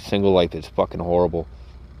crap. Single life is fucking horrible.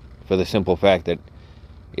 For the simple fact that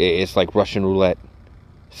it's like Russian roulette.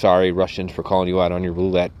 Sorry, Russians, for calling you out on your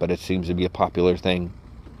roulette, but it seems to be a popular thing.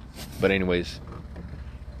 But anyways,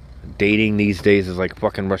 dating these days is like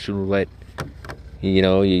fucking Russian roulette. You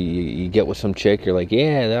know, you get with some chick, you're like,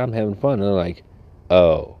 yeah, I'm having fun. And they're like,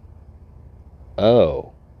 oh,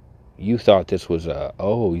 you thought this was a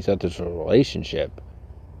relationship.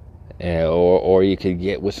 Or you could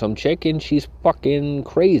get with some chick and she's fucking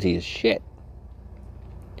crazy as shit.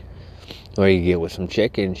 Or you get with some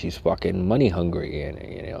chick and she's fucking money hungry, and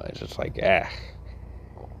you know, it's just like, you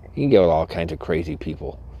can get with all kinds of crazy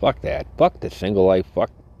people. Fuck that. Fuck the single life. Fuck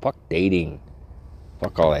dating.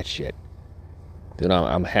 Fuck all that shit. Dude,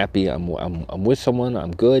 I'm happy. I'm with someone.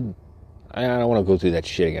 I'm good. I don't want to go through that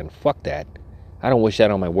shit again. Fuck that. I don't wish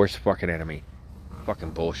that on my worst fucking enemy.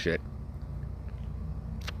 Fucking bullshit.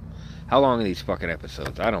 How long are these fucking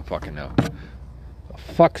episodes? I don't fucking know.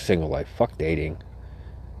 Fuck single life. Fuck dating.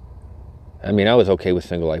 I mean, I was okay with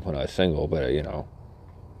single life when I was single, but, you know,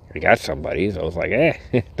 I got somebody, so I was like,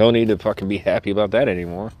 don't need to fucking be happy about that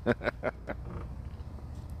anymore.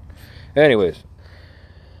 Anyways.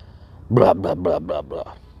 Blah, blah, blah, blah,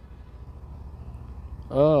 blah.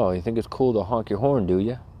 Oh, you think it's cool to honk your horn, do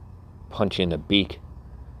you? Punch you in the beak.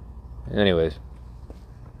 Anyways.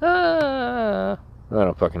 I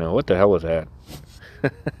don't fucking know. What the hell was that?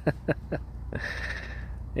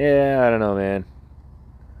 Yeah, I don't know, man.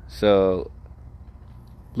 So,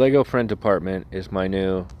 Lego Friends Apartment is my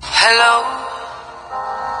new... Hello,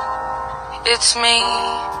 it's me.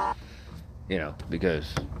 You know,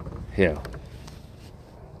 because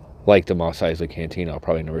like the Mos Eisley Cantina, I'll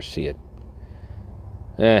probably never see it.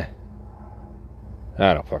 I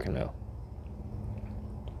don't fucking know.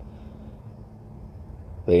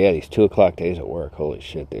 But yeah, these 2 o'clock days at work, holy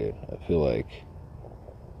shit, dude. I feel like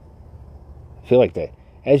that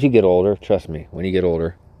as you get older, trust me, when you get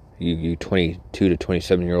older, you 22 to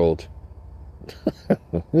 27 year olds,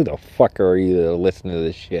 who the fuck are you to listen to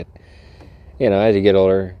this shit? As you get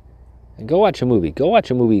older, go watch a movie.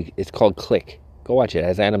 It's called Click. Go watch it. It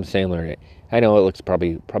has Adam Sandler in it. I know it looks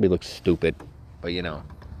probably looks stupid, but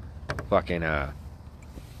fucking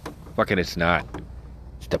it's not.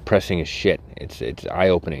 It's depressing as shit. It's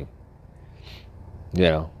eye-opening.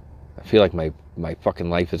 I feel like my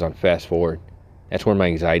fucking life is on fast forward. That's where my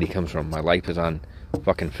anxiety comes from. My life is on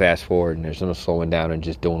fucking fast forward, and there's no slowing down and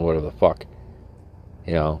just doing whatever the fuck.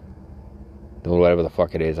 Doing whatever the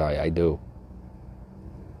fuck it is I do.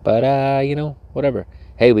 But, whatever.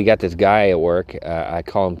 Hey, we got this guy at work. I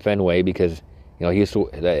call him Fenway because, he used to,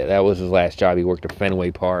 that was his last job. He worked at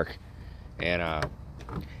Fenway Park. And,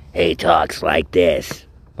 he talks like this.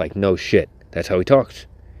 Like, no shit. That's how he talks.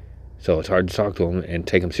 So it's hard to talk to him and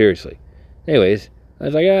take him seriously. Anyways, I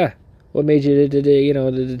was like, what made you,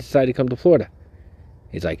 decide to come to Florida?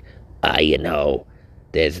 He's like,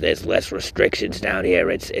 there's less restrictions down here.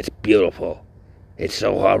 It's beautiful. It's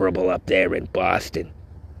so horrible up there in Boston.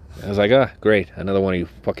 I was like, great. Another one of you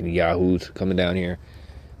fucking yahoos coming down here,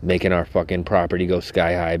 making our fucking property go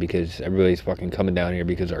sky high because everybody's fucking coming down here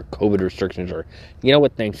because our COVID restrictions are,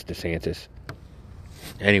 thanks to DeSantis.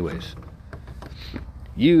 Anyways,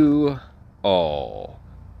 you all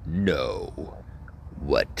know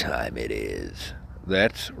what time it is.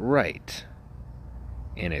 That's right.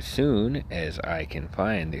 And as soon as I can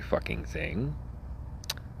find the fucking thing,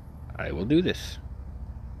 I will do this.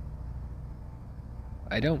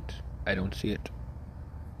 I don't see it.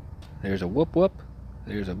 There's a whoop whoop.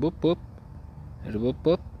 There's a boop boop. There's a boop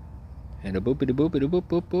boop. And a boopity boopity boop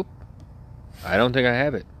boop boop. I don't think I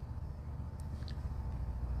have it.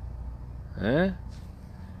 Huh?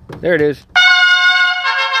 There it is.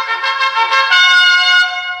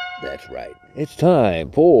 That's right. It's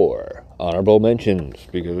time for honorable mentions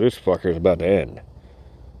because this fucker's about to end.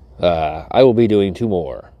 I will be doing 2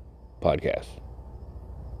 more podcasts.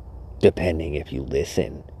 Depending if you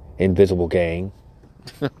listen. Invisible Gang.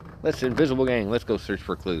 Invisible Gang. Let's go search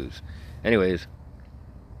for clues. Anyways,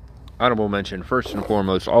 honorable mention, first and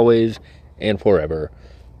foremost, always and forever,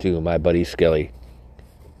 to my buddy Skelly,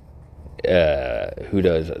 who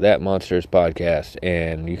does That Monsters podcast.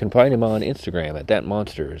 And you can find him on Instagram at That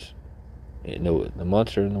Monsters. The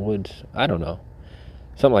Monster in the Woods. I don't know.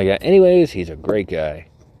 Something like that. Anyways, he's a great guy.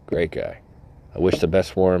 Great guy. I wish the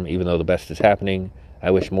best for him, even though the best is happening. I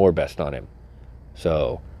wish more best on him.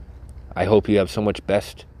 So, I hope you have so much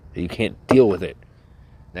best that you can't deal with it.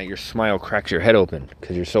 That your smile cracks your head open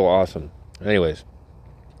because you're so awesome. Anyways,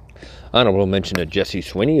 honorable mention to Jesse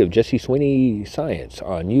Sweeney of Jesse Sweeney Science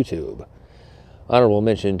on YouTube. Honorable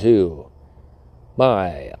mention to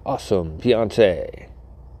my awesome fiance.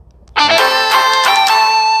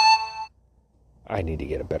 I need to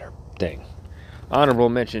get a better thing. Honorable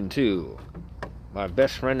mention to my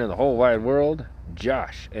best friend in the whole wide world,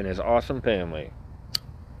 Josh, and his awesome family.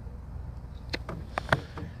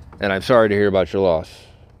 And I'm sorry to hear about your loss.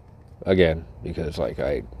 Again, because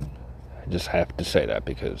I just have to say that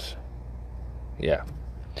because, yeah.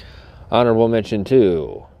 Honorable mention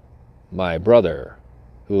to my brother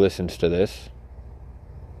who listens to this.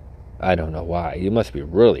 I don't know why. You must be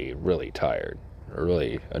really, really tired. Or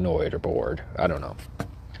really annoyed or bored. I don't know.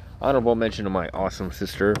 Honorable mention to my awesome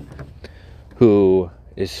sister who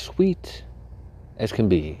is sweet as can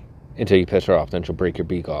be until you piss her off. Then she'll break your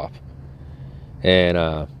beak off. And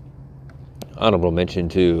honorable mention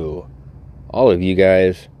to all of you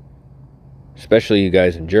guys, especially you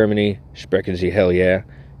guys in Germany. Sprechen Sie hell yeah.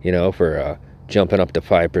 For jumping up to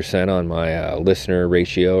 5% on my listener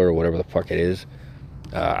ratio or whatever the fuck it is.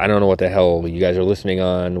 I don't know what the hell you guys are listening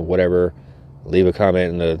on, whatever. Leave a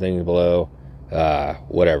comment in the thing below.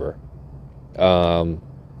 Whatever.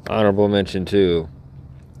 Honorable mention to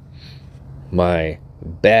my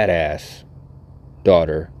badass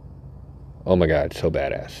daughter. Oh my god, so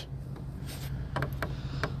badass.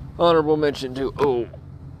 Honorable mention to...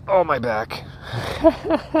 Oh, my back.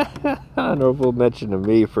 Honorable mention to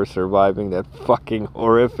me for surviving that fucking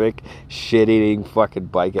horrific, shit-eating fucking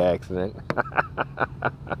bike accident.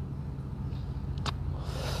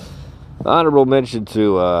 Honorable mention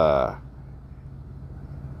to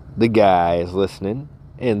the guys listening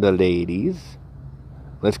and the ladies.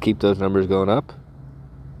 Let's keep those numbers going up.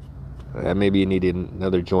 Maybe you need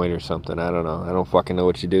another joint or something. I don't know. I don't fucking know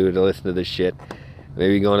what you do to listen to this shit.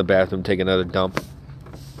 Maybe go in the bathroom, take another dump.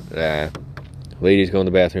 Ladies, go in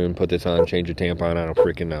the bathroom, put this on, change your tampon. I don't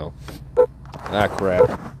freaking know. Ah,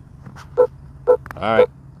 crap. Alright.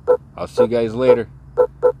 I'll see you guys later.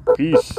 Peace.